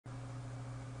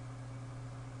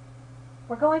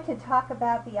We're going to talk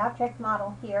about the object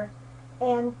model here,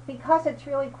 and because it's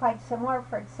really quite similar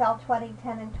for Excel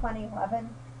 2010 and 2011,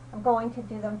 I'm going to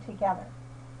do them together.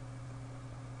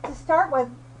 To start with,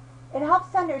 it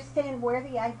helps to understand where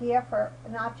the idea for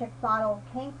an object model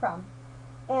came from,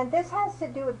 and this has to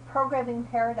do with programming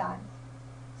paradigms.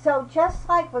 So just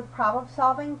like with problem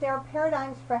solving, there are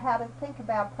paradigms for how to think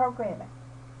about programming.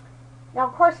 Now,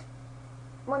 of course,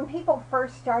 when people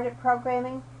first started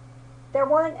programming, there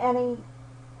weren't any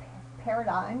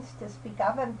paradigms to speak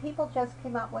of, and people just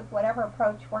came up with whatever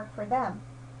approach worked for them.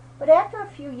 But after a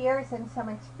few years and some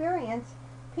experience,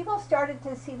 people started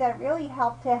to see that it really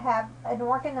helped to have an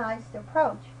organized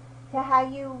approach to how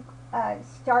you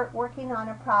start working on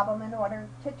a problem in order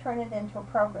to turn it into a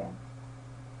program.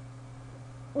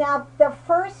 Now, the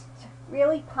first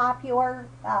really popular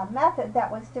method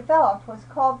that was developed was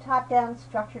called top-down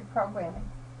structured programming.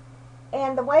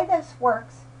 And the way this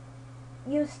works,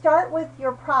 you start with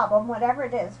your problem, whatever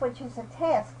it is, which is a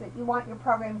task that you want your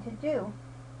program to do,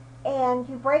 and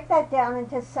you break that down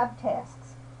into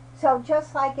subtasks. So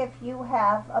just like if you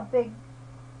have a big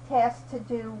task to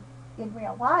do in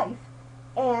real life,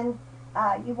 and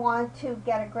you want to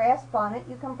get a grasp on it,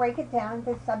 you can break it down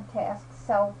into subtasks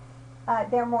so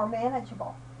they're more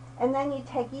manageable. And then you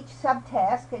take each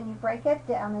subtask and you break it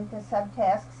down into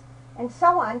subtasks, and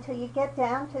so on until you get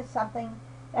down to something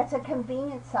that's a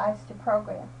convenient size to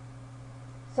program.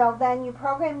 So then you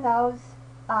program those,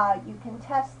 you can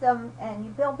test them, and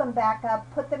you build them back up,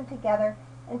 put them together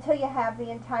until you have the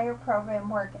entire program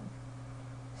working.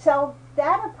 So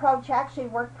that approach actually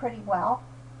worked pretty well,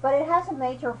 but it has a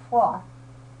major flaw.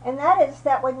 And that is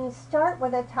that when you start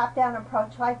with a top-down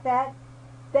approach like that,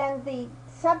 then the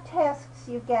subtasks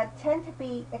you get tend to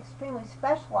be extremely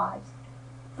specialized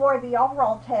for the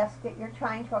overall task that you're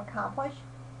trying to accomplish.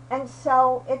 And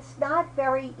so it's not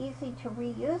very easy to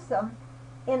reuse them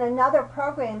in another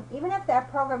program, even if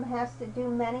that program has to do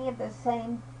many of the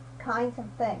same kinds of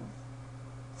things.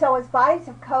 So as bodies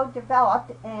of code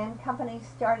developed and companies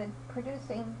started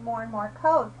producing more and more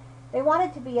code, they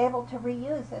wanted to be able to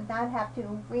reuse and not have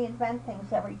to reinvent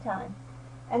things every time.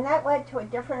 And that led to a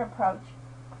different approach,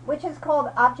 which is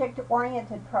called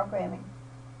object-oriented programming.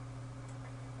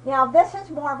 Now, this is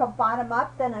more of a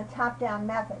bottom-up than a top-down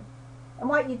method. And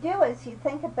what you do is you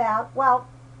think about, well,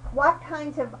 what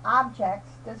kinds of objects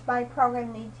does my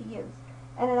program need to use?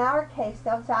 And in our case,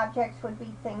 those objects would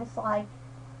be things like,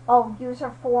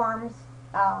 user forms,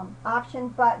 option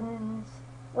buttons,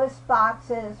 list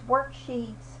boxes,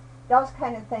 worksheets, those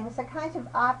kind of things, the kinds of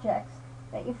objects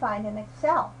that you find in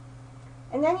Excel.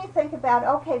 And then you think about,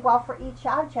 okay, well, for each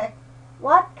object,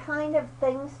 what kind of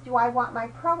things do I want my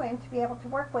program to be able to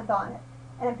work with on it?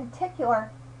 And in particular,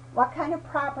 what kind of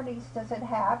properties does it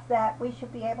have that we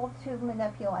should be able to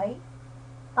manipulate?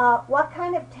 What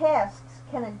kind of tasks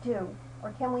can it do,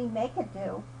 or can we make it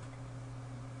do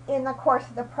in the course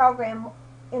of the program?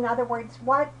 In other words,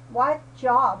 what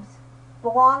jobs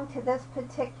belong to this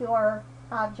particular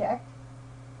object,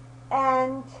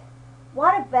 and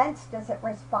what events does it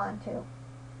respond to?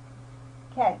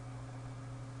 Okay.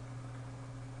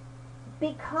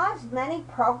 Because many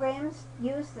programs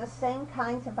use the same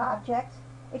kinds of objects,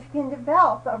 if you can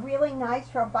develop a really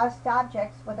nice, robust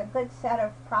objects with a good set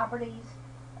of properties,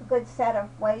 a good set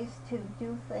of ways to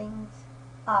do things,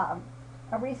 a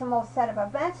reasonable set of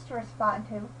events to respond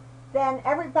to, then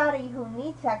everybody who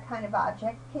needs that kind of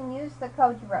object can use the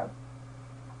code you wrote.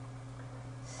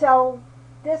 So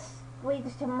this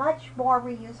leads to much more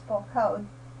reusable code,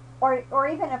 or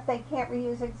even if they can't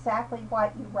reuse exactly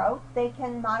what you wrote, they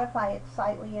can modify it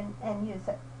slightly and use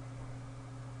it.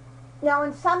 Now,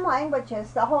 in some languages,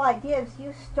 the whole idea is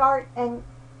you start and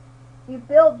you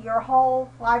build your whole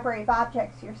library of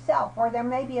objects yourself, or there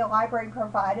may be a library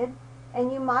provided,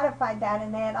 and you modify that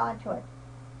and add on to it.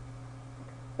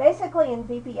 Basically, in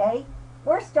VBA,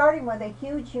 we're starting with a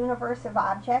huge universe of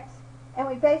objects, and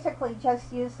we basically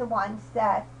just use the ones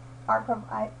that are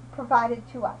provided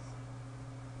to us.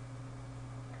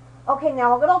 Okay,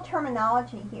 now a little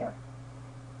terminology here.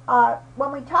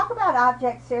 When we talk about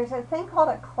objects, there's a thing called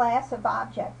a class of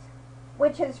objects,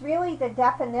 which is really the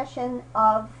definition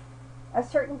of a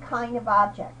certain kind of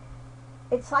object.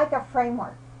 It's like a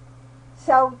framework.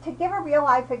 So to give a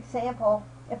real-life example,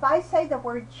 if I say the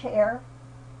word chair,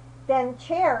 then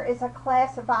chair is a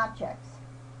class of objects.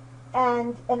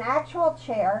 And an actual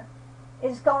chair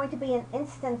is going to be an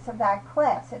instance of that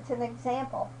class. It's an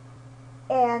example.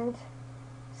 And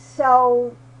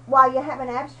so while you have an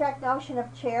abstract notion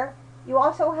of chair, you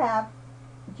also have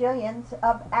jillions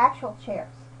of actual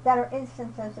chairs that are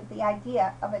instances of the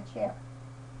idea of a chair.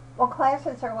 Well,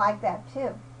 classes are like that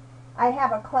too. I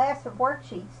have a class of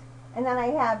worksheets, and then I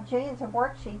have millions of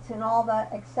worksheets in all the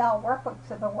Excel workbooks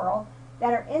of the world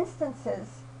that are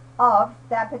instances of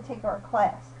that particular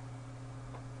class.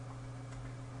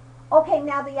 Okay,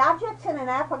 now the objects in an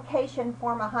application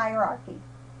form a hierarchy.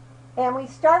 And we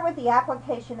start with the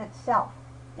application itself.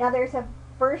 Now there's a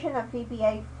version of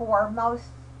VBA for most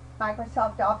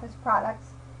Microsoft Office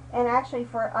products, and actually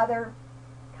for other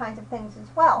kinds of things as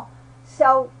well.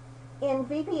 So in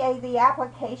VBA, the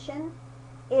application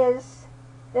is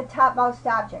the topmost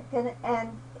object.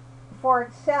 And for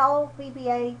Excel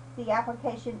VBA, the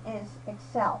application is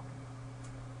Excel.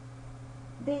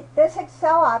 This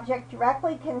Excel object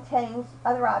directly contains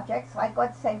other objects, like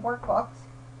let's say workbooks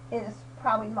is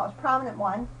probably the most prominent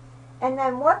one. And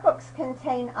then workbooks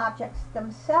contain objects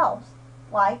themselves,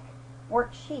 like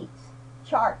worksheets,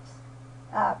 charts,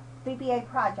 VBA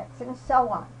projects, and so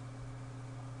on.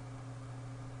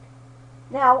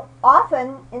 Now,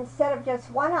 often, instead of just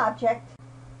one object,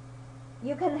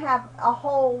 you can have a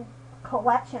whole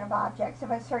collection of objects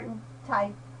of a certain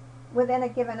type within a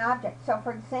given object. So,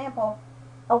 for example,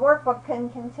 a workbook can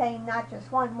contain not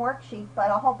just one worksheet, but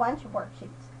a whole bunch of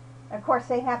worksheets. Of course,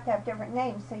 they have to have different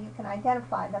names so you can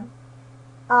identify them.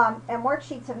 And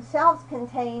worksheets themselves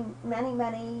contain many,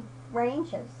 many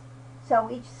ranges.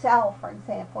 So each cell, for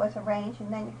example, is a range,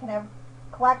 and then you can have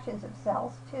collections of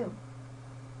cells, too.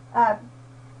 A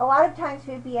lot of times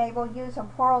we'd be able to use a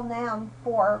plural noun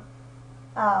for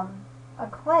a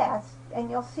class, and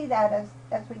you'll see that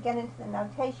as we get into the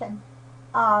notation,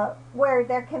 where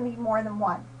there can be more than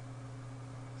one.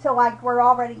 So like we're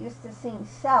already used to seeing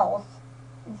cells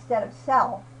instead of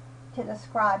cell to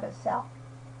describe a cell.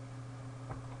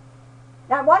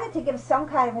 Now I wanted to give some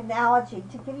kind of analogy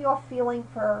to give you a feeling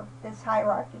for this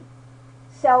hierarchy.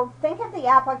 So think of the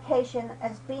application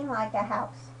as being like a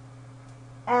house.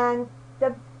 And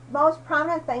the most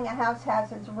prominent thing a house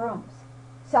has is rooms.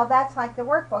 So that's like the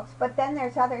workbooks, but then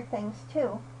there's other things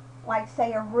too, like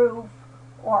say a roof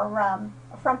or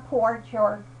a front porch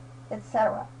or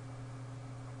etc.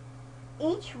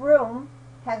 Each room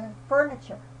has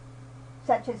furniture,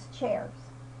 such as chairs.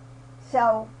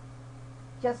 So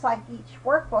just like each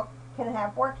workbook can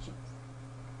have worksheets.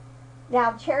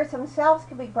 Now chairs themselves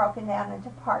can be broken down into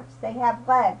parts. They have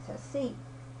legs, a seat,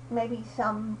 maybe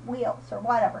some wheels or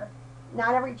whatever.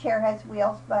 Not every chair has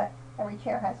wheels, but every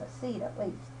chair has a seat at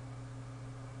least.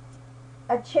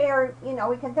 A chair, you know,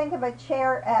 we can think of a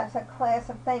chair as a class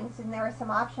of things, and there are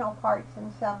some optional parts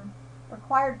and some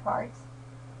required parts.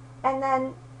 And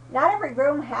then not every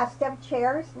room has to have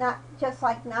chairs, not just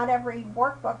like not every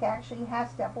workbook actually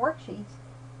has to have worksheets,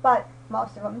 but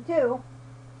most of them do.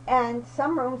 And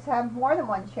some rooms have more than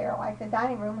one chair, like the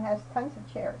dining room has tons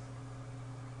of chairs.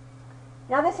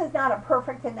 Now this is not a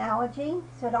perfect analogy,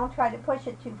 so don't try to push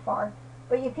it too far,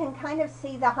 but you can kind of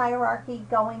see the hierarchy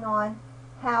going on: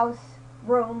 house,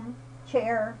 room,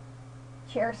 chair,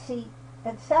 chair seat,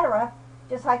 etc.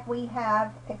 Just like we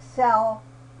have Excel,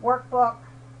 workbook,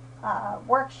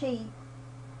 worksheet,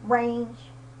 range,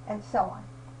 and so on.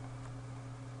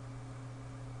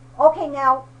 Okay,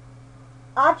 now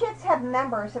objects have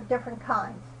members of different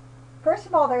kinds. First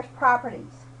of all, there's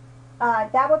properties.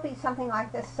 That would be something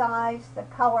like the size, the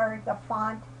color, the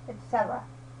font, etc.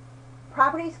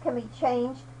 Properties can be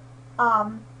changed.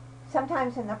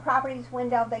 Sometimes in the properties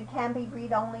window they can be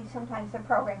read-only. Sometimes the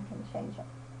program can change them.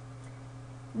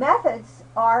 Methods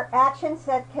are actions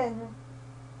that can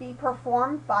be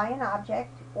performed by an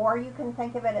object, or you can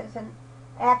think of it as an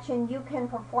action you can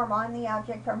perform on the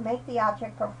object or make the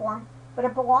object perform, but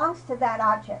it belongs to that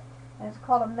object, and it's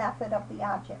called a method of the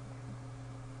object.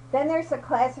 Then there's the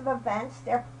class of events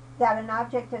that an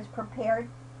object is prepared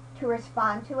to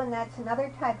respond to, and that's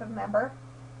another type of member.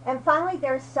 And finally,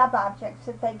 there's sub-objects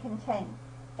that they contain,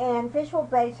 and Visual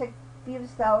Basic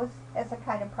views those as a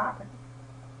kind of property.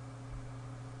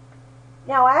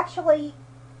 Now actually,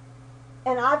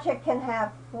 an object can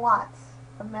have lots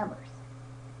of members.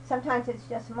 Sometimes it's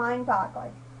just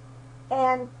mind-boggling.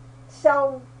 And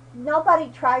so nobody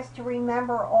tries to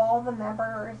remember all the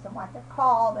members and what they're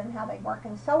called and how they work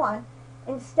and so on.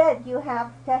 Instead, you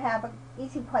have to have an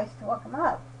easy place to look them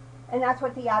up. And that's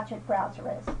what the object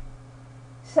browser is.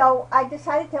 So I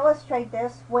decided to illustrate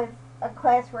this with a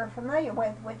class we're familiar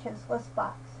with, which is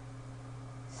ListBox.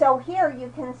 So here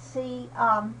you can see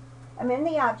I'm in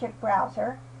the object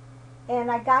browser,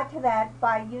 and I got to that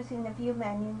by using the View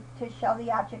menu to show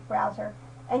the object browser.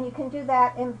 And you can do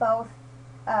that in both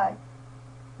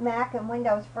Mac and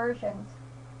Windows versions.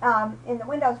 In the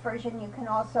Windows version, you can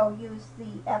also use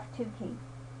the F2 key.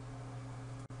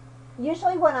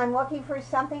 Usually when I'm looking for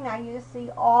something, I use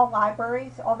the all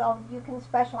libraries, although you can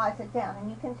specialize it down, and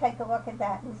you can take a look at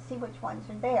that and see which ones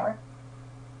are there.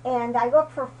 And I look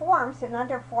for forms, and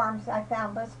under forms I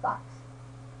found Listbox.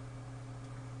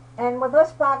 And with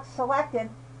Listbox selected,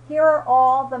 here are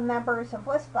all the members of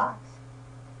Listbox.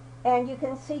 And you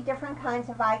can see different kinds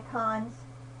of icons.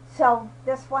 So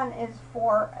this one is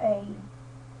for a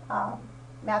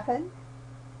method.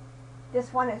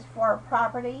 This one is for a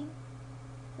property.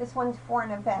 This one's for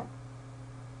an event.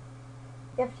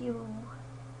 If you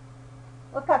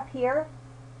look up here,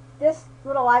 this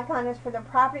little icon is for the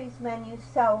properties menu.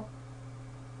 So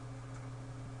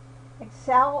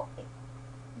Excel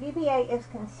VBA is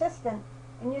consistent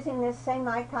in using this same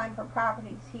icon for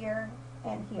properties here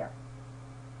and here.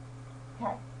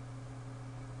 Okay.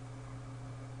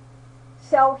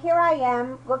 So here I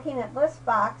am looking at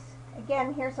Listbox.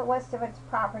 Again, here's a list of its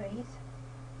properties.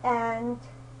 And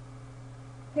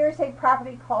here's a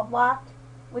property called locked,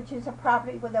 which is a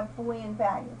property with a Boolean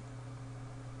value.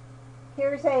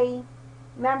 Here's a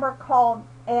member called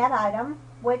add item,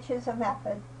 which is a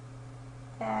method.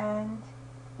 And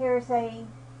here's a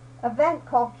event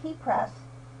called key press,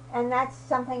 and that's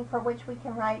something for which we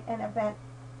can write an event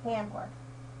handler.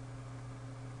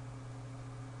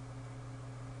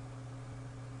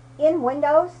 In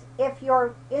Windows, if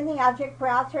you're in the object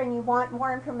browser and you want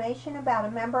more information about a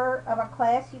member of a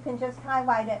class, you can just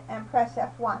highlight it and press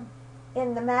F1.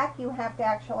 In the Mac, you have to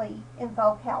actually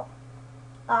invoke help.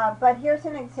 But here's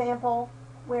an example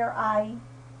where I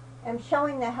am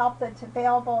showing the help that's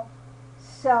available.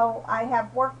 So I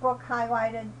have workbook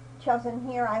highlighted, chosen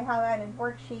here. I highlighted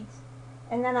worksheets,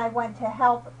 and then I went to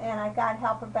help, and I got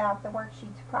help about the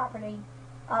worksheets property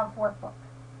of workbook.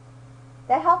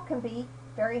 The help can be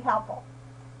very helpful.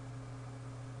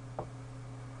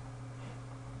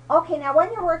 Okay, now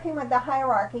when you're working with the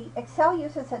hierarchy, Excel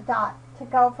uses a dot to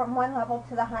go from one level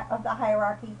to of the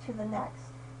hierarchy to the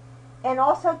next, and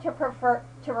also to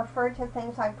refer to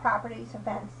things like properties,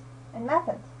 events, and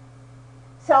methods.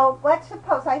 So let's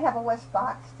suppose I have a list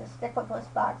box, to stick with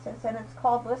list boxes, and it's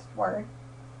called list word,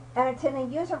 and it's in a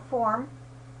user form.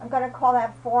 I'm going to call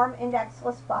that form index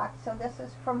list box. So this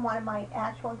is from one of my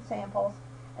actual examples,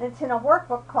 and it's in a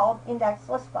workbook called index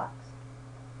list box.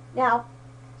 Now,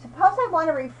 suppose I want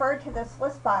to refer to this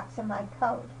list box in my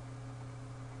code.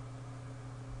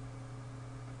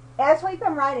 As we've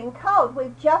been writing code,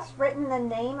 we've just written the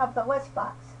name of the list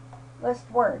box, list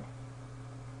word.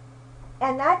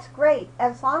 And that's great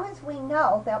as long as we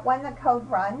know that when the code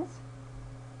runs,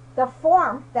 the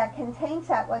form that contains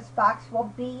that list box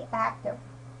will be active.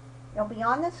 It'll be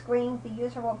on the screen, the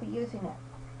user will be using it.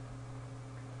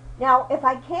 Now, if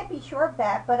I can't be sure of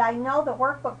that, but I know the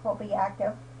workbook will be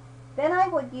active, then I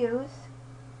would use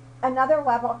another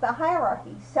level of the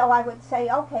hierarchy. So I would say,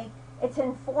 okay, it's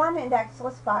in form index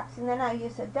list box, and then I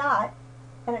use a dot,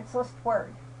 and it's list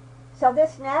word. So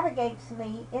this navigates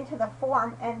me into the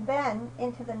form and then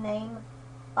into the name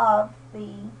of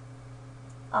the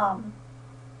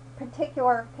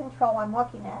particular control I'm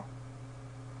looking at.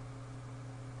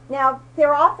 Now,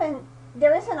 there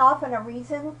isn't often a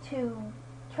reason to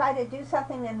try to do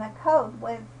something in the code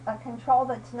with a control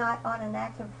that's not on an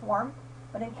active form,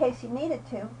 but in case you needed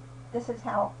to, this is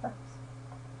how it works.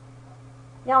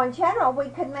 Now, in general, we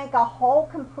could make a whole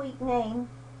complete name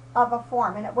of a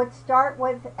form, and it would start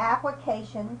with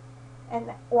application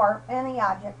or any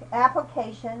object,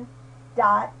 application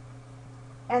dot,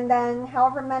 and then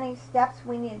however many steps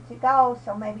we needed to go,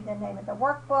 so maybe the name of the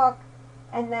workbook,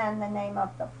 and then the name of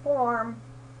the form,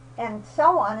 and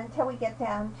so on until we get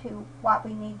down to what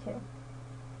we need to.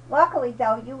 Luckily,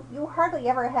 though, you hardly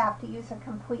ever have to use a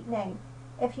complete name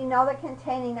if you know the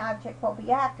containing object will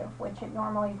be active, which it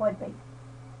normally would be.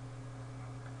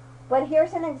 But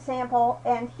here's an example,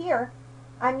 and here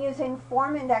I'm using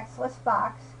form index list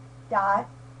box dot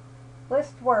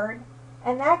list word,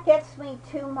 and that gets me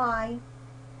to my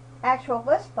actual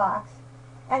list box,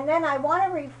 and then I want to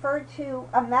refer to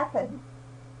a method.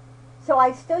 So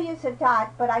I still use a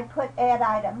dot, but I put add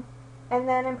item, and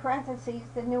then in parentheses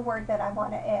the new word that I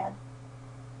want to add.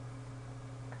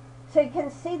 So you can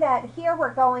see that here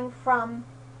we're going from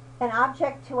an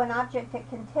object to an object it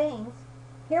contains.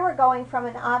 Here we're going from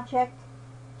an object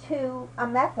to a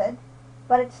method,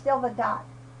 but it's still the dot.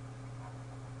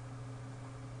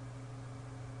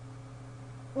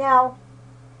 Now,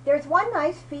 there's one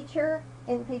nice feature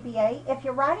in VBA. If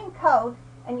you're writing code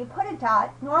and you put a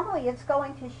dot, normally it's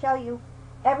going to show you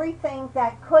everything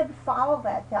that could follow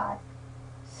that dot.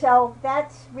 So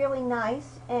that's really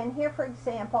nice. And here, for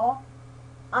example,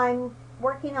 I'm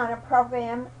working on a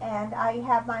program and I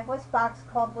have my list box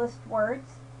called list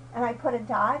words, and I put a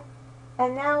dot,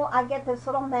 And now I get this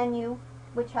little menu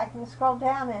which I can scroll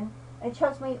down in, and it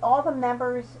shows me all the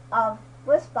members of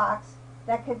ListBox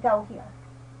that could go here.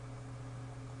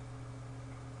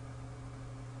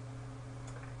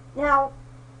 Now,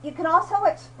 you can also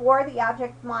explore the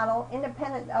object model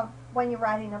independent of when you're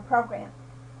writing a program.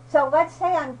 So let's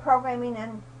say I'm programming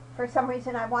and for some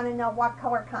reason I want to know what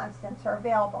color constants are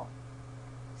available.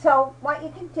 So what you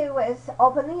can do is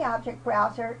open the object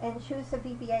browser and choose the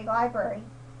VBA library.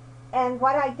 And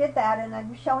what I did that, and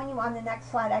I'm showing you on the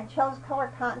next slide, I chose color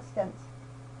constants.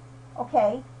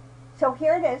 Okay, so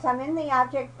here it is. I'm in the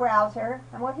object browser.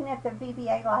 I'm looking at the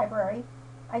VBA library.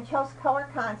 I chose color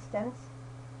constants,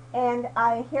 and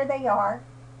here they are.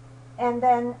 And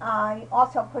then I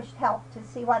also pushed help to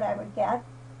see what I would get,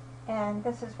 and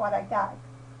this is what I got.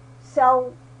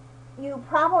 So you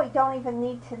probably don't even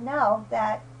need to know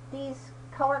that these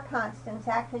color constants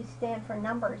actually stand for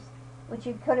numbers, which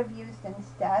you could have used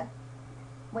instead,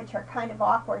 which are kind of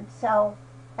awkward. So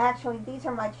actually these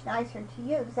are much nicer to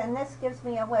use, and this gives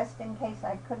me a list in case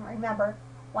I couldn't remember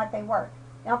what they were.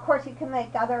 Now of course you can make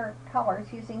other colors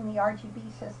using the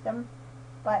RGB system,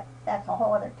 but that's a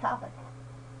whole other topic.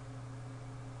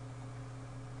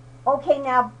 Okay,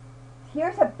 now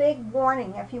here's a big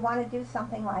warning if you want to do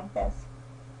something like this.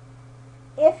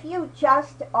 If you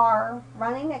just are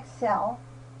running Excel,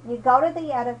 you go to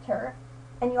the editor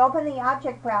and you open the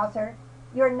object browser,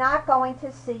 you're not going to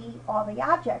see all the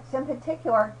objects. In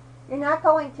particular, you're not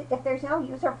going to, if there's no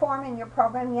user form in your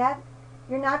program yet,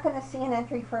 you're not going to see an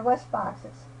entry for list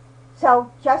boxes.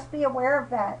 So just be aware of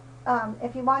that.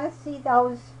 If you want to see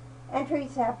those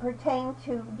entries that pertain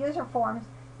to user forms,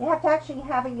 you have to actually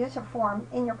have a user form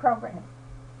in your program.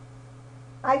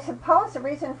 I suppose the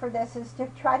reason for this is to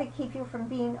try to keep you from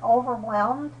being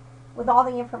overwhelmed with all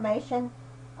the information,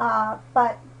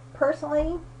 but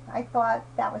personally, I thought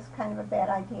that was kind of a bad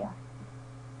idea.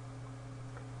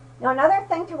 Now another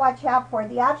thing to watch out for,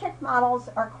 the object models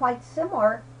are quite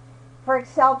similar for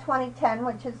Excel 2010,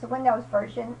 which is the Windows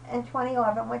version, and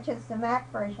 2011, which is the Mac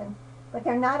version, but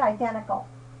they're not identical.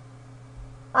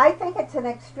 I think it's an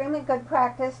extremely good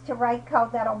practice to write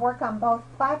code that'll work on both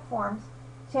platforms,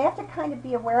 so you have to kind of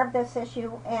be aware of this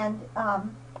issue and,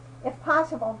 if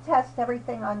possible, test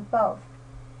everything on both.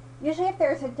 Usually if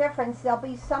there's a difference, there'll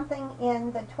be something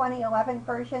in the 2011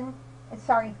 version,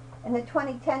 in the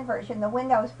 2010 version, the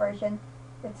Windows version,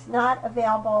 that's not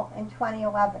available in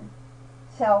 2011.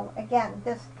 So again,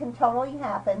 this can totally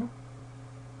happen.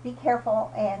 Be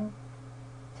careful and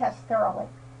test thoroughly.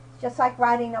 It's just like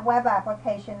writing a web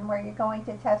application where you're going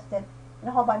to test it in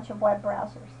a whole bunch of web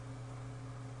browsers.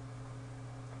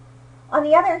 On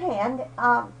the other hand,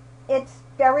 it's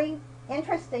very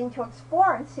interesting to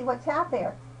explore and see what's out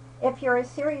there. If you're a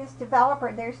serious developer,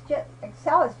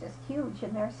 Excel is just huge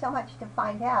and there's so much to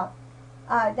find out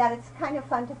that it's kind of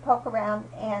fun to poke around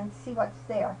and see what's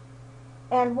there.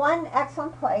 And one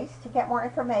excellent place to get more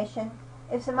information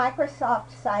is the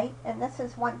Microsoft site, and this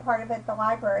is one part of it, the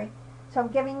library. So I'm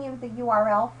giving you the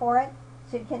URL for it,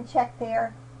 so you can check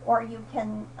there, or you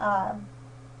can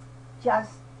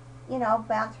just,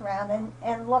 bounce around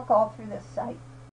and look all through this site.